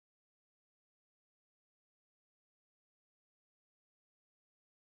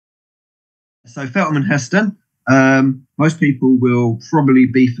So Feltham and Heston, most people will probably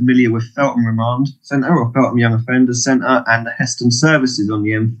be familiar with Feltham Remand Centre or Feltham Young Offenders Centre and the Heston services on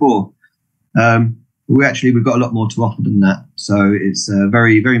the M4. We've got a lot more to offer than that. So it's a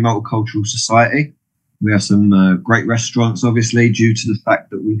very, very multicultural society. We have some great restaurants, obviously, due to the fact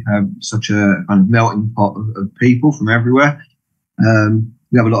that we have such a kind of melting pot of people from everywhere.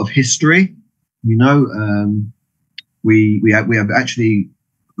 We have a lot of history. We have actually,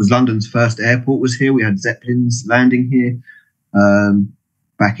 was London's first airport was here. We had Zeppelins landing here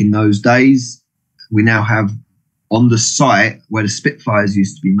back in those days. We now have on the site where the Spitfires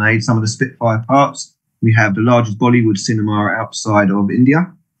used to be made, some of the Spitfire parts. We have the largest Bollywood cinema outside of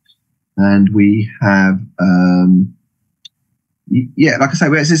India. And we have, like I say,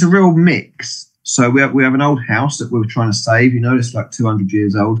 it's a real mix. So we have an old house that we were trying to save. It's like 200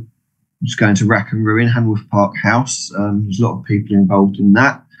 years old. Just going to rack and ruin, Hanworth Park House. There's a lot of people involved in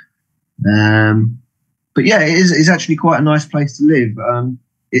that. But yeah, it's actually quite a nice place to live.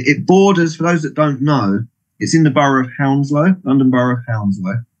 It borders, for those that don't know, it's in the borough of Hounslow, London Borough of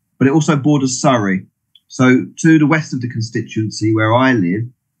Hounslow, but it also borders Surrey. So to the west of the constituency where I live,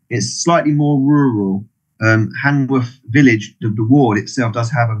 it's slightly more rural. Hanworth Village, the ward itself does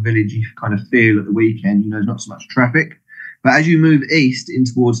have a villagey kind of feel at the weekend. There's not so much traffic. But as you move east in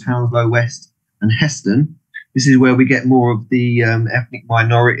towards Hounslow West and Heston, this is where we get more of the ethnic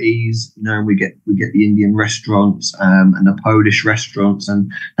minorities. And we get the Indian restaurants and the Polish restaurants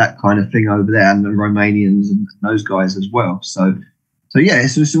and that kind of thing over there, and the Romanians and those guys as well. So yeah,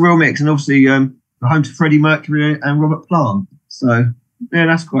 it's a real mix, and obviously home to Freddie Mercury and Robert Plant. So yeah,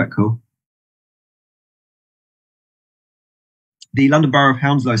 that's quite cool. The London Borough of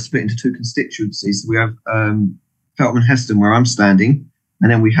Hounslow is split into two constituencies. So we have Feltham and Heston, where I'm standing, and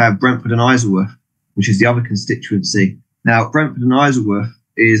then we have Brentford and Isleworth, which is the other constituency. Now, Brentford and Isleworth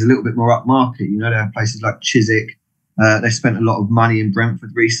is a little bit more upmarket. They have places like Chiswick. They spent a lot of money in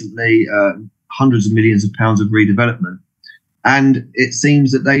Brentford recently, hundreds of millions of pounds of redevelopment. And it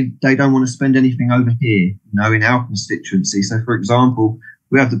seems that they don't want to spend anything over here, in our constituency. So, for example,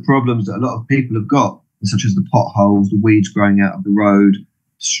 we have the problems that a lot of people have got, such as the potholes, the weeds growing out of the road,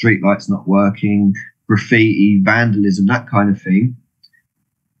 street lights not working, graffiti, vandalism, that kind of thing.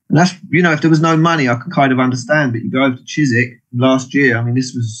 And that's, if there was no money, I could kind of understand. But you go over to Chiswick last year, I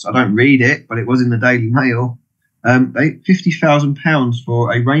don't read it, but it was in the Daily Mail, £50,000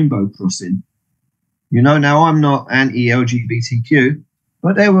 for a rainbow crossing. Now I'm not anti-LGBTQ,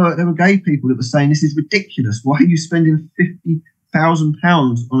 but there were gay people that were saying this is ridiculous. Why are you spending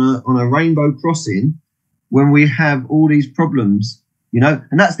 £50,000 on a rainbow crossing when we have all these problems?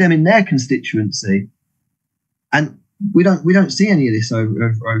 And that's them in their constituency, and we don't see any of this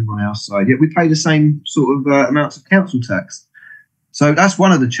over on our side. Yet we pay the same sort of amounts of council tax. So that's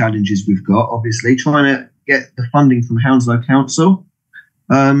one of the challenges we've got. Obviously, trying to get the funding from Hounslow Council.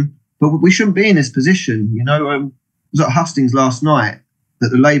 But we shouldn't be in this position. I was at Hustings last night that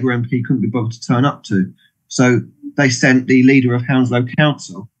the Labour MP couldn't be bothered to turn up to. So they sent the leader of Hounslow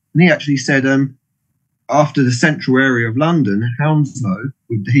Council. And he actually said, after the central area of London, Hounslow,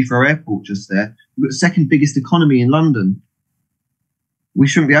 with the Heathrow Airport just there, we've got the second biggest economy in London. We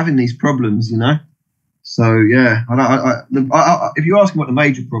shouldn't be having these problems, So, yeah, if you ask me what the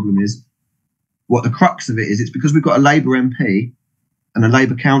major problem is, what the crux of it is, it's because we've got a Labour MP and a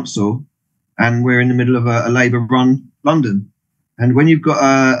Labour council, and we're in the middle of a Labour-run London. And when you've got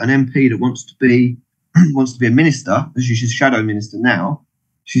an MP that wants to be a minister, as she's shadow minister now,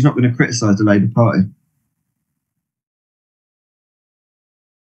 she's not going to criticise the Labour Party.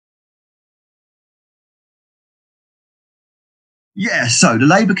 Yeah, so the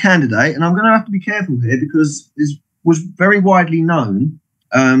Labour candidate, and I'm going to have to be careful here because it was very widely known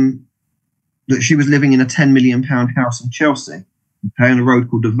that she was living in a £10 million house in Chelsea, on a road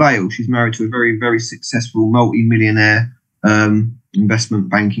called the Vale. She's married to a very, very successful multi-millionaire investment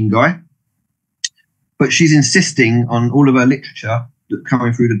banking guy. But she's insisting on all of her literature that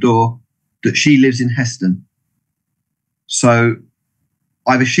coming through the door that she lives in Heston. So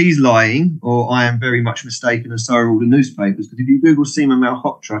either she's lying or I am very much mistaken, and so are all the newspapers. Because if you Google Seema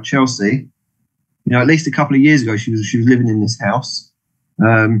Malhotra, Chelsea, at least a couple of years ago, she was living in this house.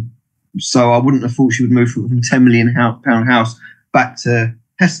 So I wouldn't have thought she would move from a £10 million house back to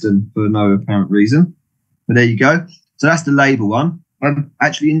Heston for no apparent reason. But there you go. So that's the Labour one.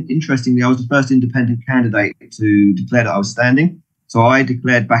 Actually, interestingly, I was the first independent candidate to declare that I was standing. So I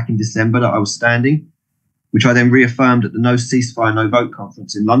declared back in December that I was standing, which I then reaffirmed at the No Ceasefire, No Vote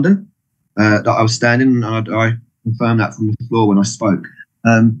conference in London, that I was standing, and I confirmed that from the floor when I spoke.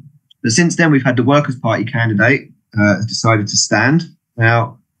 But since then, we've had the Workers' Party candidate has decided to stand.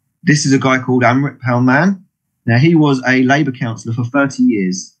 Now, This is a guy called Amrit Palman. Now, he was a Labour councillor for 30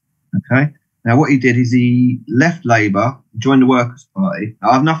 years. Okay. Now, what he did is he left Labour, joined the Workers' Party. Now,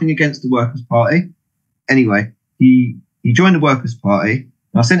 I have nothing against the Workers' Party. Anyway, he joined the Workers' Party.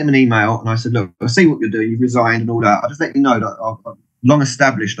 And I sent him an email and I said, look, I see what you're doing. You've resigned and all that. I'll just let you know that I've long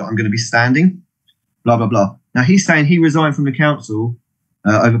established that I'm going to be standing, blah, blah, blah. Now, he's saying he resigned from the council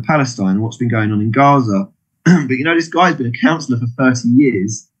over Palestine and what's been going on in Gaza. But, you know, this guy's been a councillor for 30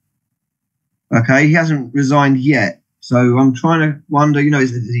 years. Okay, he hasn't resigned yet. So I'm trying to wonder, you know,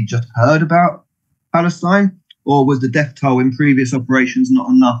 has he just heard about Palestine? Or was the death toll in previous operations not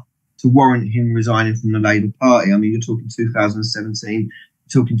enough to warrant him resigning from the Labour Party? I mean, you're talking 2017,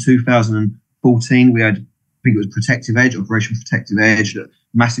 you're talking 2014. We had, I think it was Protective Edge, Operation Protective Edge, that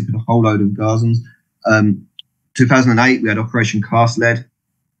massacred a whole load of Gazans. 2008, we had Operation Cast Lead.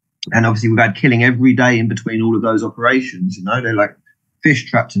 And obviously, we've had killing every day in between all of those operations. You know, they're like fish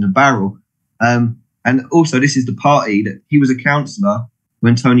trapped in a barrel. And also, this is the party that he was a councillor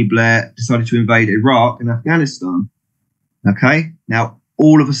when Tony Blair decided to invade Iraq and Afghanistan. Okay, now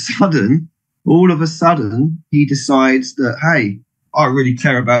all of a sudden, he decides that, hey, I really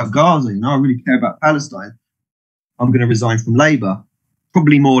care about Gaza, you know, I really care about Palestine. I'm going to resign from Labour.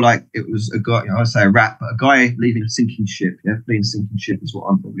 Probably more like it was a guy, you know, I'd say a rat, but a guy leaving a sinking ship. Yeah, fleeing a sinking ship is what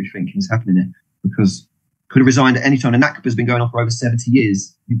I'm probably thinking is happening here, because could have resigned at any time. The NACP has been going on for over 70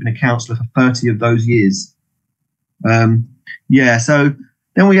 years. You've been a councillor for 30 of those years. Yeah, so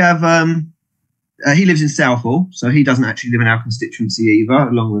then we have, he lives in Southall, so he doesn't actually live in our constituency either,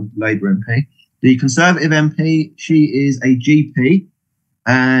 along with Labour MP. The Conservative MP, she is a GP,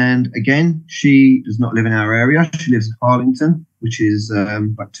 and again, she does not live in our area. She lives in Harlington, which is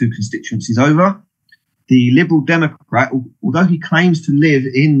like 2 constituencies over. The Liberal Democrat, although he claims to live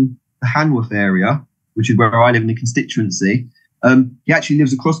in the Hanworth area, which is where I live in the constituency, he actually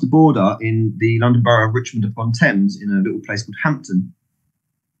lives across the border in the London Borough of Richmond upon Thames in a little place called Hampton,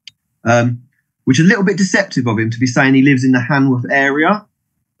 which is a little bit deceptive of him to be saying he lives in the Hanworth area,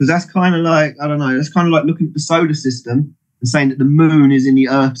 because that's kind of like, I don't know, that's kind of like looking at the solar system and saying that the moon is in the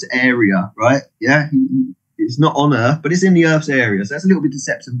Earth's area, right? Yeah, it's not on Earth, but it's in the Earth's area. So that's a little bit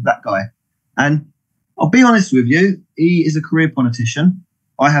deceptive of that guy. And I'll be honest with you, he is a career politician.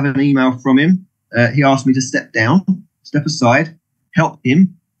 I have an email from him. He asked me to step down, step aside, help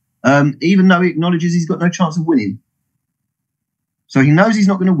him, even though he acknowledges he's got no chance of winning. So he knows he's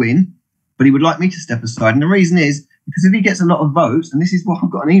not going to win, but he would like me to step aside. And the reason is because if he gets a lot of votes, and this is what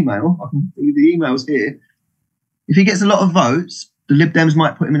I've got an email, I can see the emails here. If he gets a lot of votes, the Lib Dems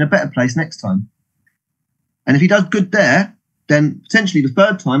might put him in a better place next time. And if he does good there, then potentially the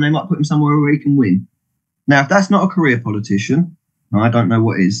third time they might put him somewhere where he can win. Now, if that's not a career politician, I don't know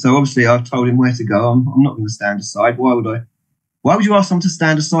what is. So obviously I've told him where to go. I'm not going to stand aside. Why would I? Why would you ask someone to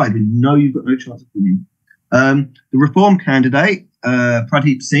stand aside when you know you've got no chance of winning? The Reform candidate,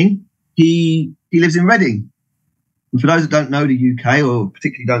 Pradeep Singh, he lives in Reading. And for those that don't know the UK or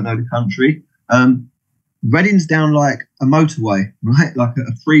particularly don't know the country, Reading's down like a motorway, right? Like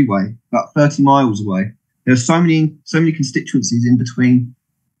a freeway, about 30 miles away. There are so many constituencies in between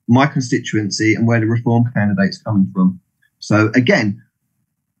my constituency and where the Reform candidate's coming from. So again,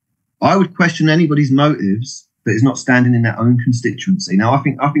 I would question anybody's motives that is not standing in their own constituency. Now, I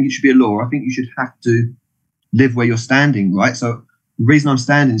think it should be a law. I think you should have to live where you're standing, right? So the reason I'm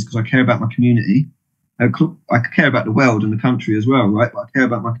standing is because I care about my community. I care about the world and the country as well, right? But I care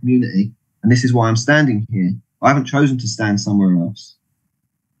about my community, and this is why I'm standing here. I haven't chosen to stand somewhere else.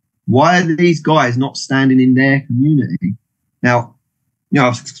 Why are these guys not standing in their community? Now, you know,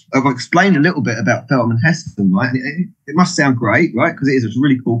 I've explained a little bit about Feltham and Heston, right? And it must sound great, right? Because it is a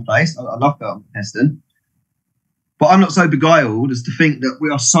really cool place. I love Feltham and Heston. But I'm not so beguiled as to think that we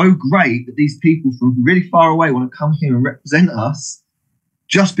are so great that these people from really far away want to come here and represent us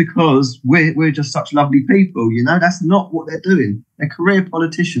just because we're just such lovely people, you know? That's not what they're doing. They're career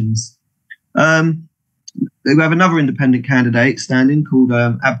politicians. We have another independent candidate standing called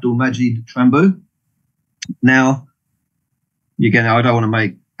Abdul Majid Trambu. Now, again, I don't want to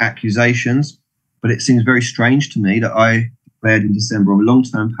make accusations, but it seems very strange to me that I declared in December I'm a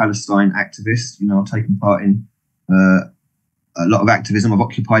long-term Palestine activist. You know, I've taken part in a lot of activism. I've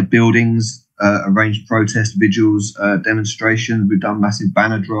occupied buildings, arranged protest vigils, demonstrations. We've done massive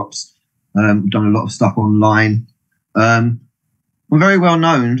banner drops. We've done a lot of stuff online. I'm very well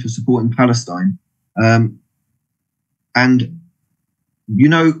known for supporting Palestine. And, you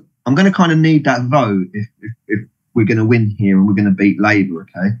know, I'm going to kind of need that vote if we're going to win here and we're going to beat Labour,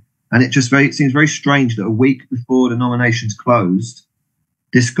 okay? And it seems very strange that a week before the nominations closed,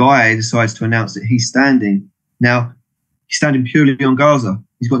 this guy decides to announce that he's standing. Now, He's standing purely on Gaza.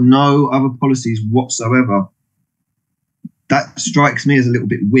 He's got no other policies whatsoever. That strikes me as a little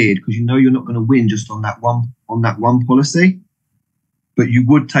bit weird, because you know you're not going to win just on that one policy, but you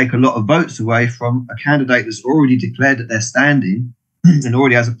would take a lot of votes away from a candidate that's already declared that they're standing and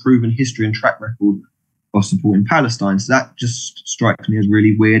already has a proven history and track record of supporting Palestine. So that just strikes me as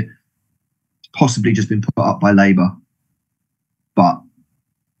really weird. It's possibly just been put up by Labour, but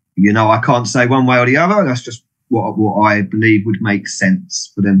you know, I can't say one way or the other. That's just what I believe would make sense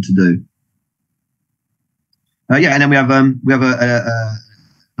for them to do. Yeah, and then we have another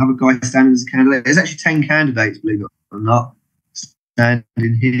guy standing as a candidate. There's actually 10 candidates, believe it or not,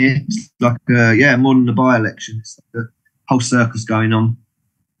 standing here. It's like more than a by-election. It's like a whole circus going on.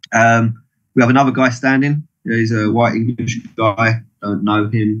 We have another guy standing. He's a white English guy. Don't know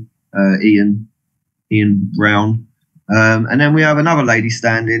him. Ian Brown. And then we have another lady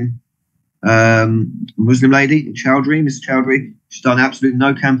standing. Muslim lady, Miss Chowdhury. She's done absolutely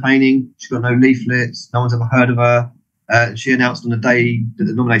no campaigning. She's got no leaflets. No one's ever heard of her. She announced on the day that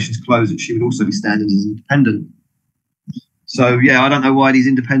the nominations closed that she would also be standing as an independent. So yeah, I don't know why these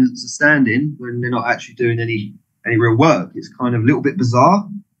independents are standing when they're not actually doing any real work. It's kind of a little bit bizarre.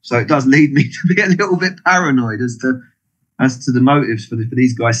 So it does lead me to be a little bit paranoid as to the motives for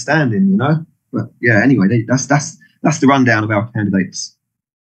these guys standing, you know. But yeah, anyway, that's the rundown of our candidates.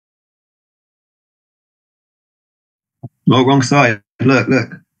 Oh, wrong side.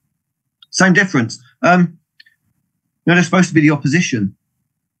 Look. Same difference. They're supposed to be the opposition.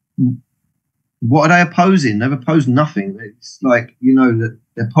 What are they opposing? They've opposed nothing. It's like, you know, that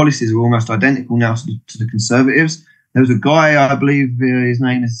their policies are almost identical now to the Conservatives. There was a guy, I believe his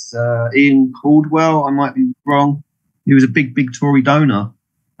name is Ian Caldwell. I might be wrong. He was a big Tory donor.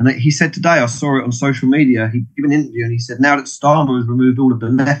 And he said today, I saw it on social media, he gave an interview and he said, now that Starmer has removed all of the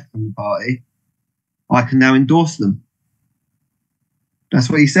left from the party, I can now endorse them. That's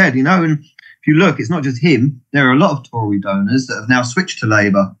what he said, you know. And if you look, it's not just him. There are a lot of Tory donors that have now switched to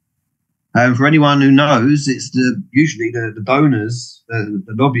Labour. And for anyone who knows, it's usually the donors,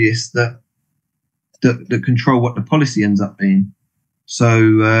 the lobbyists that control what the policy ends up being.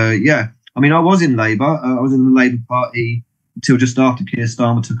 So, yeah. I mean, I was in Labour. I was in the Labour Party until just after Keir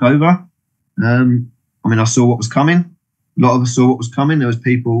Starmer took over. I mean, I saw what was coming. A lot of us saw what was coming. There was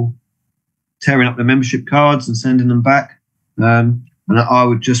people tearing up their membership cards and sending them back. And I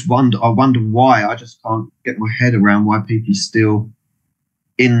would just wonder why. I just can't get my head around why people are still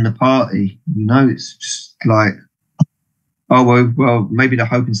in the party. You know, it's just like, oh, well, maybe they're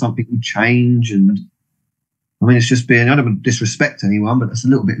hoping something will change. And I mean, it's just being, I don't want to disrespect anyone, but it's a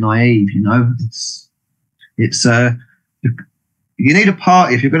little bit naive, you know. It's you need a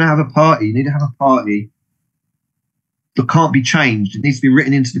party. If you're going to have a party, you need to have a party that can't be changed. It needs to be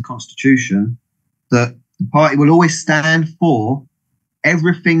written into the Constitution that the party will always stand for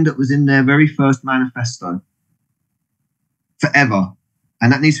everything that was in their very first manifesto forever.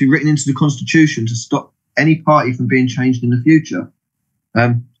 And that needs to be written into the Constitution to stop any party from being changed in the future.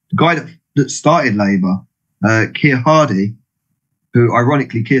 The guy that started Labour, Keir Hardie, who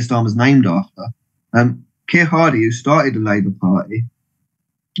ironically Keir Starmer's named after, Keir Hardie, who started the Labour Party,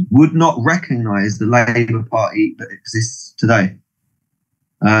 would not recognise the Labour Party that exists today.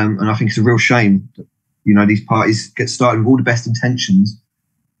 And I think it's a real shame that, you know, these parties get started with all the best intentions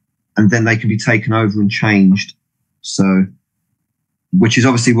and then they can be taken over and changed. So, which is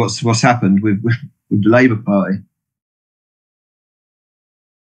obviously what's happened with the Labour Party.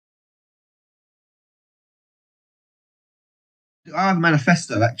 I have a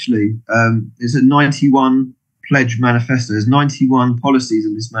manifesto, actually. It's a 91 pledge manifesto. There's 91 policies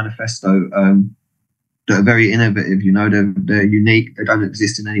in this manifesto that are very innovative. You know, they're unique. They don't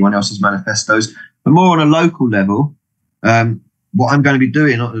exist in anyone else's manifestos. But more on a local level, what I'm going to be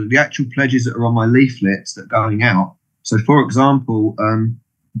doing, the actual pledges that are on my leaflets that are going out. So, for example, I'm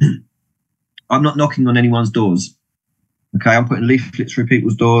not knocking on anyone's doors. Okay, I'm putting leaflets through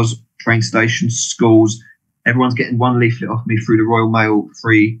people's doors, train stations, schools. Everyone's getting one leaflet off me through the Royal Mail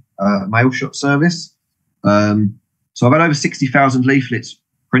free mail shop service. So I've had over 60,000 leaflets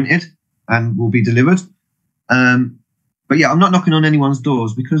printed and will be delivered. But yeah, I'm not knocking on anyone's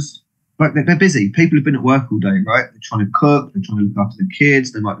doors because like they're busy. People have been at work all day, right? They're trying to cook, they're trying to look after the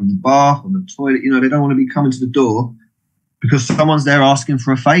kids, they might be in the bath or the toilet. You know, they don't want to be coming to the door because someone's there asking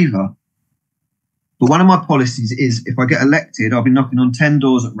for a favour. But one of my policies is if I get elected, I'll be knocking on 10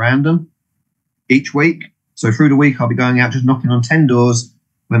 doors at random each week. So through the week, I'll be going out just knocking on 10 doors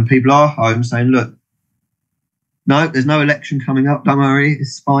when people are home saying, look, no, there's no election coming up. Don't worry,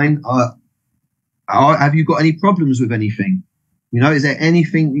 it's fine. Have you got any problems with anything? You know, is there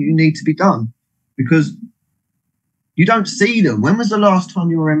anything you need to be done? Because You don't see them. When was the last time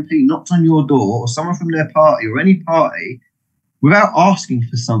your MP knocked on your door, or someone from their party or any party, without asking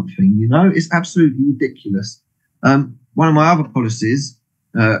for something? You know, it's absolutely ridiculous. One of my other policies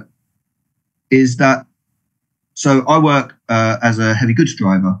is that, so I work as a heavy goods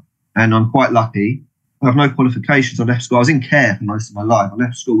driver, and I'm quite lucky. I have no qualifications. I left school. I was in care for most of my life. I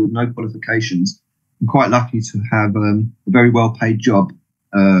left school with no qualifications. I'm quite lucky to have a very well-paid job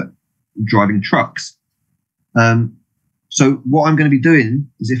driving trucks. So what I'm going to be doing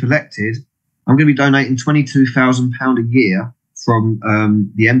is, if elected, I'm going to be donating £22,000 a year from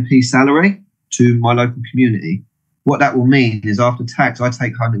the MP salary to my local community. What that will mean is, after tax, I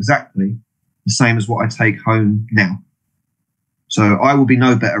take home exactly the same as what I take home now. So I will be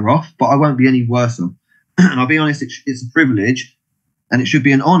no better off, but I won't be any worse off. And I'll be honest, it's a privilege, and it should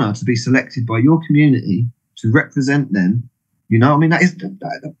be an honour to be selected by your community to represent them. You know, I mean,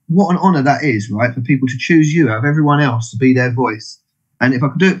 what an honour that is, right? For people to choose you out of everyone else to be their voice. And if I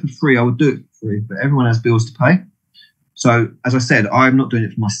could do it for free, I would do it for free, but everyone has bills to pay. So, as I said, I'm not doing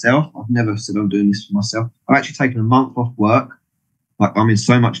it for myself. I've never said I'm doing this for myself. I've actually taken a month off work. Like, I'm in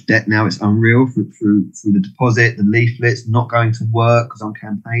so much debt now, it's unreal, through the deposit, the leaflets, not going to work because I'm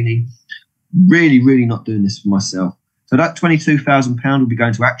campaigning. Really, really not doing this for myself. So that £22,000 will be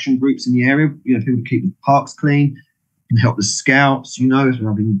going to action groups in the area, you know, people to keep the parks clean, can help the scouts, you know, if they're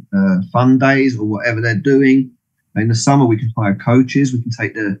having fun days or whatever they're doing. In the summer, we can hire coaches. We can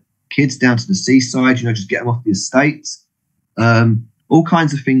take the kids down to the seaside, you know, just get them off the estates. All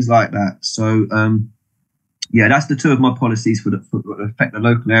kinds of things like that. So, yeah, that's the two of my policies that affect the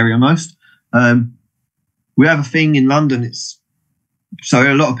local area most. We have a thing in London. So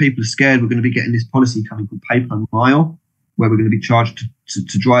a lot of people are scared we're going to be getting this policy coming called pay per mile, where we're going to be charged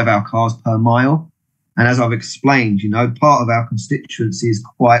to drive our cars per mile. And as I've explained, you know, part of our constituency is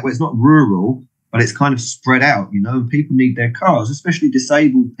quite, well, it's not rural, but it's kind of spread out, you know, and people need their cars, especially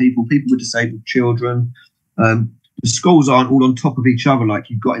disabled people, people with disabled children. The schools aren't all on top of each other like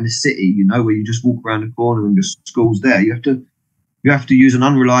you've got in the city, you know, where you just walk around the corner and your school's there. You have to use an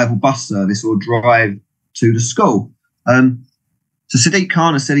unreliable bus service or drive to the school. So Sadiq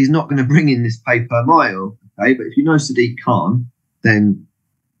Khan has said he's not going to bring in this pay per mile, okay? But if you know Sadiq Khan, then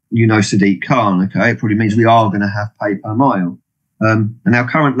you know Sadiq Khan, okay? It probably means we are going to have pay per mile. And our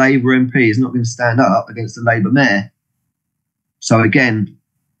current Labour MP is not going to stand up against the Labour mayor. So again,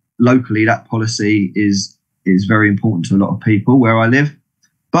 locally, that policy is very important to a lot of people where I live.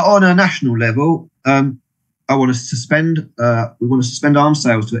 But on a national level, I want to suspend. We want to suspend arms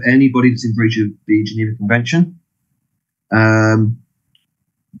sales to anybody that's in breach of the Geneva Convention. I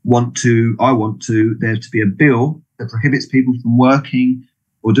want there to be a bill that prohibits people from working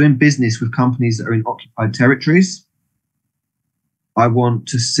or doing business with companies that are in occupied territories. I want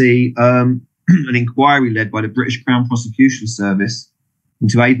to see an inquiry led by the British Crown Prosecution Service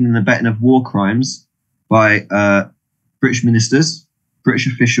into aiding and abetting of war crimes by British ministers, British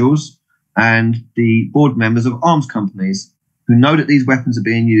officials, and the board members of arms companies who know that these weapons are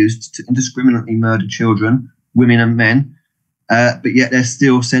being used to indiscriminately murder children, women and men, but yet they're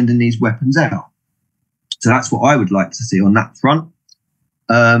still sending these weapons out. So that's what I would like to see on that front.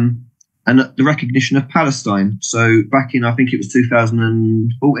 And the recognition of Palestine. So back in, I think it was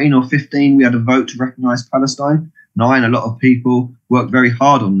 2014 or 15, we had a vote to recognise Palestine. And I and a lot of people worked very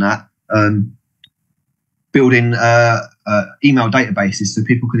hard on that, building email databases so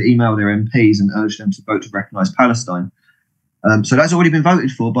people could email their MPs and urge them to vote to recognise Palestine. So that's already been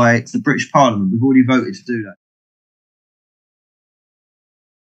voted for by the British Parliament. We've already voted to do that.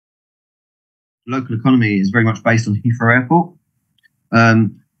 The local economy is very much based on Heathrow Airport.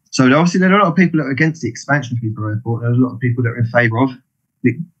 So obviously there are a lot of people that are against the expansion of Heathrow Airport. There's a lot of people that are in favour of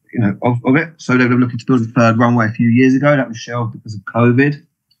it. So they were looking to build a third runway a few years ago. That was shelved because of COVID.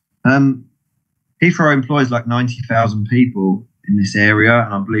 Heathrow employs like 90,000 people in this area,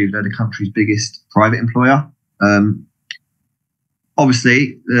 and I believe they're the country's biggest private employer.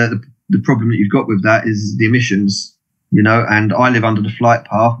 Obviously, the problem that you've got with that is the emissions, you know, and I live under the flight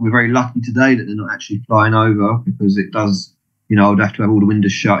path. We're very lucky today that they're not actually flying over, because it does, you know, I'd have to have all the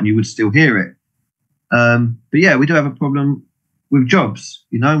windows shut and you would still hear it. But yeah, we do have a problem with jobs,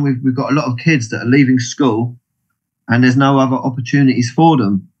 you know, and we've got a lot of kids that are leaving school and there's no other opportunities for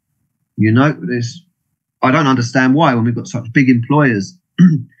them. You know, I don't understand why, when we've got such big employers.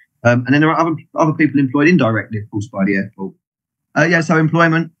 And then there are other people employed indirectly, of course, by the airport. So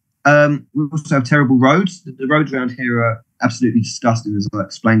employment. We also have terrible roads. The roads around here are absolutely disgusting, as I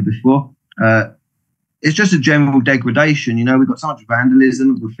explained before. It's just a general degradation. You know, we've got so much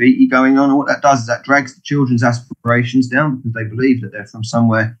vandalism, graffiti going on, and what that does is that drags the children's aspirations down, because they believe that they're from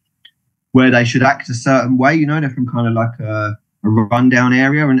somewhere where they should act a certain way. You know, they're from kind of like a rundown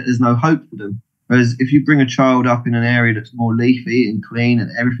area, and there's no hope for them. Whereas if you bring a child up in an area that's more leafy and clean and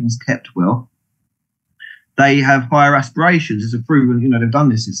everything's kept well, they have higher aspirations. It's a proven, you know, they've done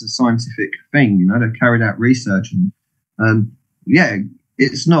this. It's a scientific thing. You know, they've carried out research, and yeah,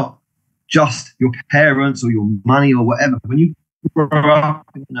 it's not just your parents or your money or whatever. When you grow up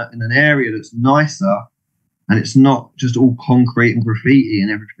in an area that's nicer and it's not just all concrete and graffiti and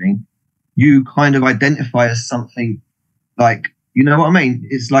everything, you kind of identify as something like, you know what I mean?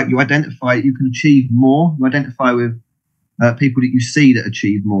 It's like you identify, you can achieve more. You identify with people that you see that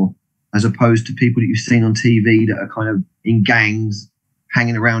achieve more, as opposed to people that you've seen on TV that are kind of in gangs,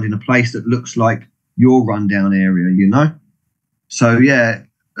 hanging around in a place that looks like your rundown area, you know? So yeah,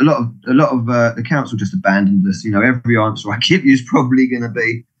 a lot of the council just abandoned us. You know, every answer I give you is probably going to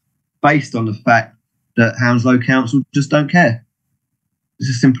be based on the fact that Hounslow Council just don't care. It's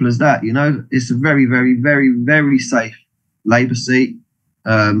as simple as that, you know? It's a very, very, very, very safe Labour seat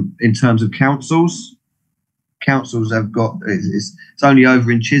in terms of councils. Councils have got, it's only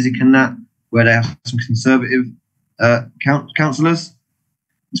over in Chiswick and that, where they have some Conservative councillors.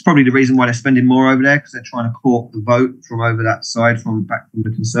 It's probably the reason why they're spending more over there, because they're trying to court the vote from over that side, from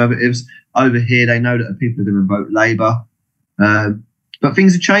the Conservatives. Over here, they know that people are going to vote Labour. But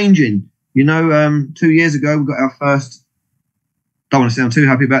things are changing. You know, 2 years ago, we got our first, don't want to sound too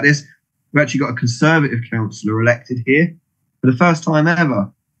happy about this, we actually got a Conservative councillor elected here for the first time ever.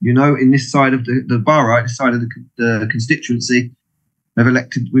 You know, in this side of the borough, this side of the constituency, we've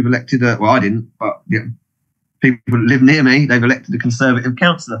elected, well, I didn't, but yeah, people that live near me, they've elected a Conservative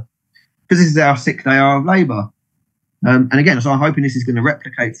councillor, because this is how sick they are of Labour. And again, so I'm hoping this is going to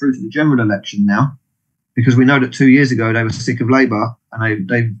replicate through to the general election now, because we know that 2 years ago they were sick of Labour and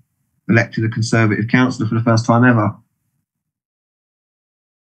they've elected a Conservative councillor for the first time ever.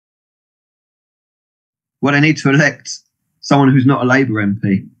 Well, they need to elect someone who's not a Labour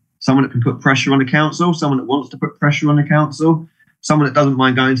MP, someone that can put pressure on the council, someone that wants to put pressure on the council, someone that doesn't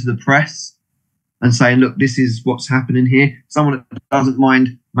mind going to the press and saying, look, this is what's happening here, someone that doesn't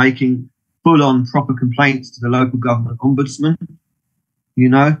mind making full-on proper complaints to the local government ombudsman. You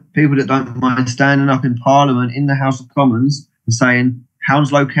know, people that don't mind standing up in Parliament, in the House of Commons, and saying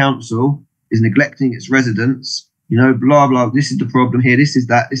Hounslow Council is neglecting its residents, you know, blah, blah, this is the problem here, this is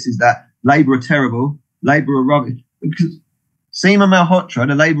that, this is that. Labour are terrible, Labour are rubbish. Because Seema Malhotra,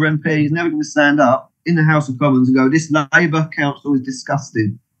 the Labour MP, is never going to stand up in the House of Commons and go, this Labour council is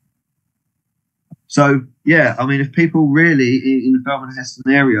disgusting. So, yeah, I mean, if people really in the Feltham and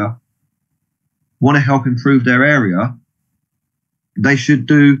Heston area want to help improve their area, they should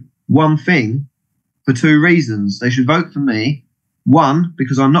do one thing for two reasons. They should vote for me. One,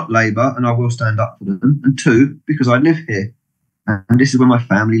 because I'm not Labour and I will stand up for them. And two, because I live here. And this is where my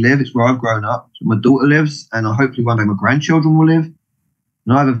family live. It's where I've grown up. It's where my daughter lives. And hopefully one day my grandchildren will live.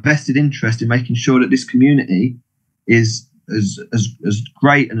 And I have a vested interest in making sure that this community is as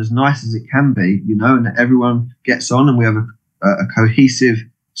great and as nice as it can be, you know, and that everyone gets on and we have a cohesive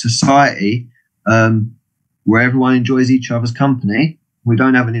society where everyone enjoys each other's company. We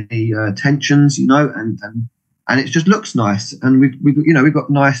don't have any tensions, you know, and it just looks nice. And we've got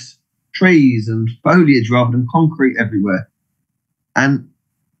nice trees and foliage rather than concrete everywhere. And,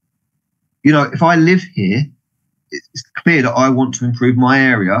 you know, if I live here, it's clear that I want to improve my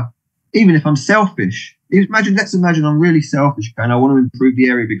area, even if I'm selfish. Let's imagine I'm really selfish, okay, and I want to improve the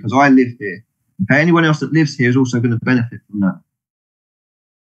area because I live here. Okay, anyone else that lives here is also going to benefit from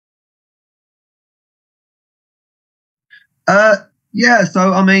that. Yeah,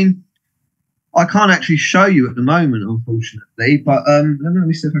 so I mean, I can't actually show you at the moment, unfortunately, but let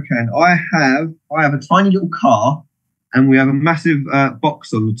me see if I can. I have a tiny little car, and we have a massive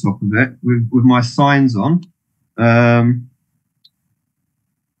box on the top of it with my signs on. I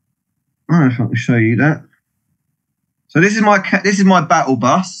don't know if I can show you that. So this is my battle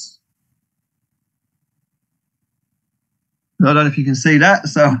bus. I don't know if you can see that.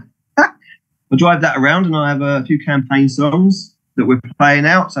 So I drive that around, and I have a few campaign songs that we're playing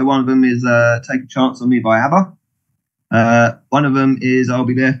out. So one of them is "Take a Chance on Me" by ABBA. One of them is "I'll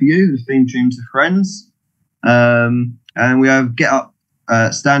Be There for You," the theme tune to Friends. And we have "Get Up,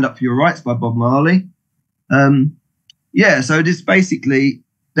 Stand Up for Your Rights" by Bob Marley. Yeah, so this basically,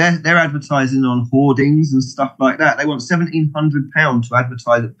 they're advertising on hoardings and stuff like that. They want £1,700 to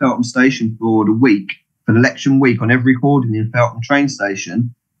advertise at Feltham Station for the week, for election week, on every hoarding in Feltham train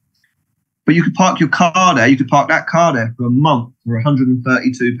station. But you could park your car there. You could park that car there for a month for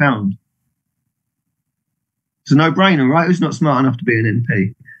 £132. It's a no-brainer, right? Who's not smart enough to be an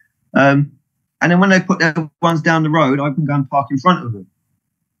MP? And then when they put their ones down the road, I can go and park in front of them.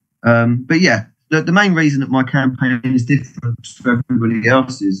 But yeah, the main reason that my campaign is different to everybody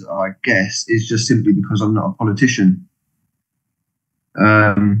else's, I guess, is just simply because I'm not a politician.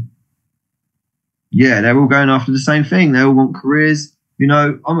 Yeah, they're all going after the same thing. They all want careers. You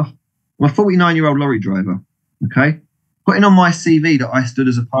know, I'm a 49-year-old lorry driver. Okay, putting on my CV that I stood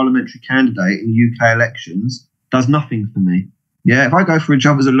as a parliamentary candidate in UK elections does nothing for me. Yeah, if I go for a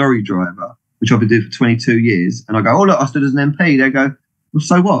job as a lorry driver, which I've been doing for 22 years, and I go, oh look, I stood as an MP, they go, well,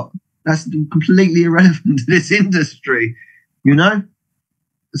 so what? That's completely irrelevant to this industry, you know.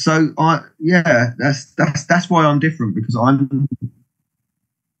 So that's why I'm different, because I'm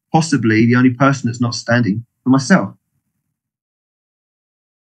possibly the only person that's not standing for myself.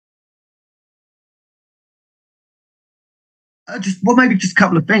 Maybe just a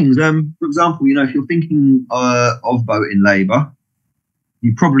couple of things. For example, you know, if you're thinking of voting Labour,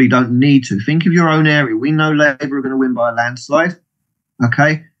 you probably don't need to. Think of your own area. We know Labour are going to win by a landslide.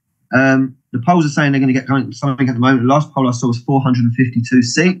 Okay. The polls are saying they're going to get something at the moment. The last poll I saw was 452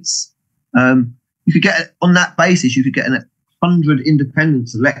 seats. You could get, on that basis, you could get 100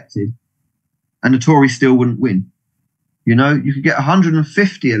 independents elected and the Tories still wouldn't win. You know, you could get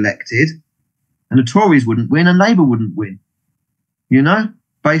 150 elected and the Tories wouldn't win and Labour wouldn't win. You know,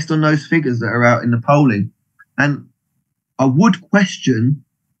 based on those figures that are out in the polling. And I would question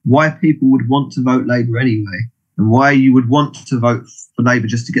why people would want to vote Labour anyway, and why you would want to vote for Labour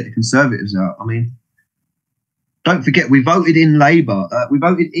just to get the Conservatives out. I mean, don't forget, we voted in Labour. We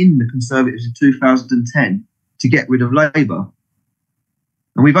voted in the Conservatives in 2010 to get rid of Labour.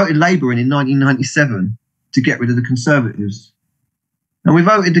 And we voted Labour in 1997 to get rid of the Conservatives. And we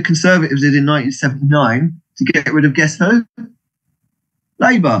voted the Conservatives in 1979 to get rid of, guess who?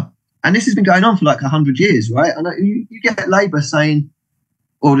 Labour. And this has been going on for like 100 years, right? And you get Labour saying,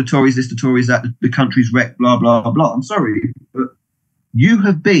 oh, the Tories this, the Tories that, the country's wrecked, blah, blah, blah. I'm sorry, but you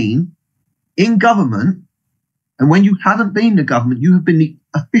have been in government, and when you haven't been the government, you have been the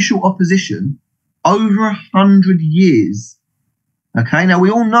official opposition over 100 years. Okay, now we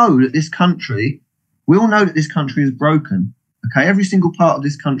all know that this country is broken. Okay, every single part of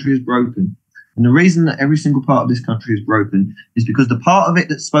this country is broken. And the reason that every single part of this country is broken is because the part of it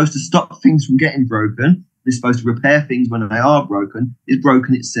that's supposed to stop things from getting broken, is supposed to repair things when they are broken, is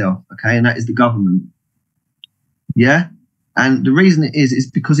broken itself. Okay, and that is the government. Yeah, and the reason it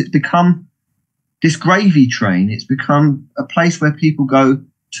is because it's become this gravy train. It's become a place where people go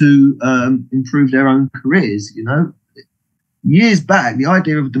to improve their own careers. You know, years back, the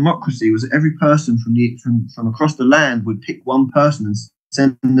idea of democracy was that every person from across the land would pick one person and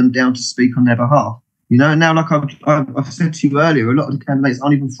send them down to speak on their behalf. You know, and now, like I've said to you earlier, a lot of the candidates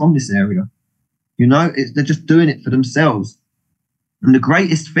aren't even from this area. You know, they're just doing it for themselves. And the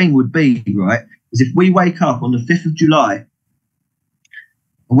greatest thing would be, right, is if we wake up on the 5th of July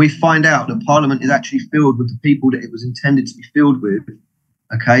and we find out that Parliament is actually filled with the people that it was intended to be filled with,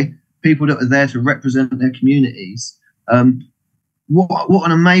 okay, people that are there to represent their communities. What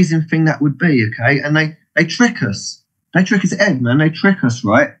an amazing thing that would be, okay? And they trick us. They trick us, Ed, man. They trick us,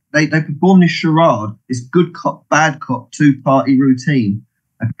 right? They perform this charade, this good cop, bad cop, two-party routine,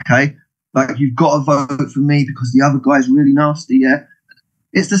 okay? Like, you've got to vote for me because the other guy's really nasty, yeah?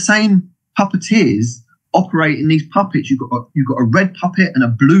 It's the same puppeteers operating these puppets. You've got a red puppet and a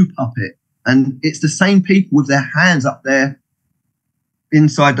blue puppet, and it's the same people with their hands up there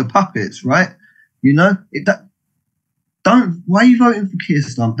inside the puppets, right? You know? Why are you voting for Keir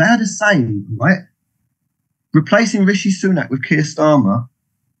Starmer? They're the same, right? Replacing Rishi Sunak with Keir Starmer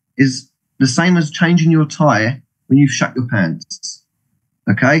is the same as changing your tie when you've shut your pants.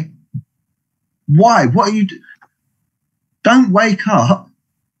 Okay? Why? What are you Don't wake up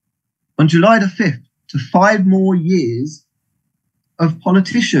on July the 5th to 5 more years of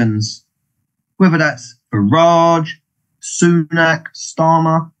politicians, whether that's Farage, Sunak,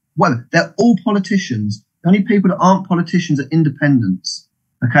 Starmer, whatever. They're all politicians. The only people that aren't politicians are independents.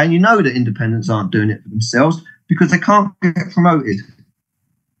 Okay, and you know that independents aren't doing it for themselves because they can't get promoted.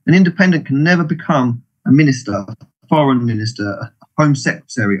 An independent can never become a minister, a foreign minister, a home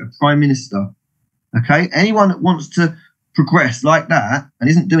secretary, a prime minister. Okay, anyone that wants to progress like that and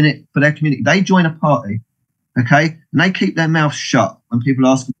isn't doing it for their community, they join a party. Okay, and they keep their mouth shut when people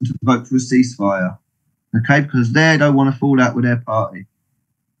ask them to vote for a ceasefire. Okay, because they don't want to fall out with their party.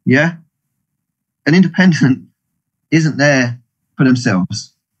 Yeah, an independent isn't there for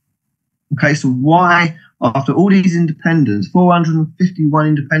themselves. Okay, so why, after all these independents, 451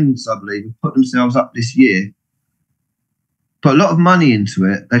 independents, I believe, have put themselves up this year, put a lot of money into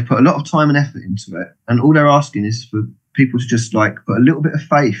it, they've put a lot of time and effort into it, and all they're asking is for people to just like put a little bit of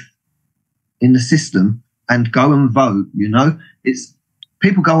faith in the system and go and vote, you know?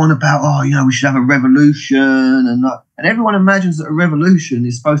 people go on about, oh, you know, we should have a revolution, and everyone imagines that a revolution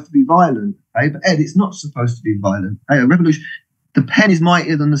is supposed to be violent. Okay, but Ed, it's not supposed to be violent. Okay, a revolution, the pen is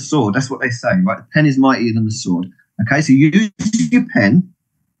mightier than the sword. That's what they say, right? The pen is mightier than the sword. Okay, so you use your pen,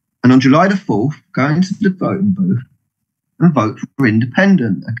 and on July the 4th, go into the voting booth and vote for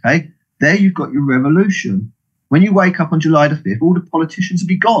independent. Okay, there you've got your revolution. When you wake up on July the 5th, all the politicians will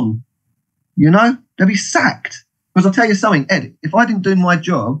be gone. You know, they'll be sacked. Because I'll tell you something, Ed, if I didn't do my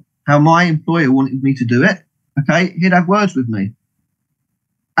job how my employer wanted me to do it, okay, he'd have words with me.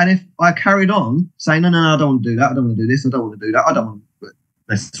 And if I carried on saying, no, I don't want to do that, I don't want to do this, I don't want to do that, I don't want to,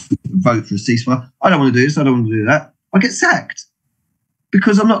 let's vote for a ceasefire, I don't want to do this, I don't want to do that, I get sacked.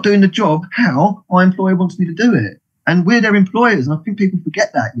 Because I'm not doing the job how my employer wants me to do it. And we're their employers, and I think people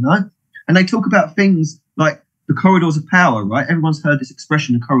forget that, you know? And they talk about things like the corridors of power, right? Everyone's heard this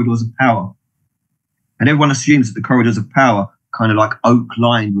expression, the corridors of power. And everyone assumes that the corridors of power kind of like oak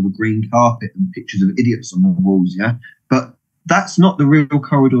lined with a green carpet and pictures of idiots on the walls, yeah? But that's not the real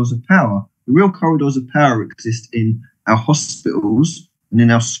corridors of power. The real corridors of power exist in our hospitals and in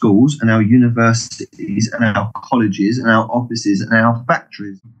our schools and our universities and our colleges and our offices and our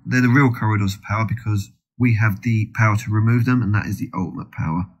factories. They're the real corridors of power because we have the power to remove them, and that is the ultimate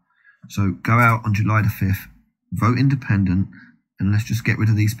power. So go out on July the 5th, vote independent, and let's just get rid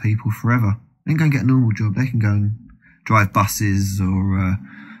of these people forever. They can go and get a normal job. They can go and drive buses or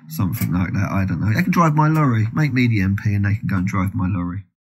something like that. I don't know. They can drive my lorry. Make me the MP and they can go and drive my lorry.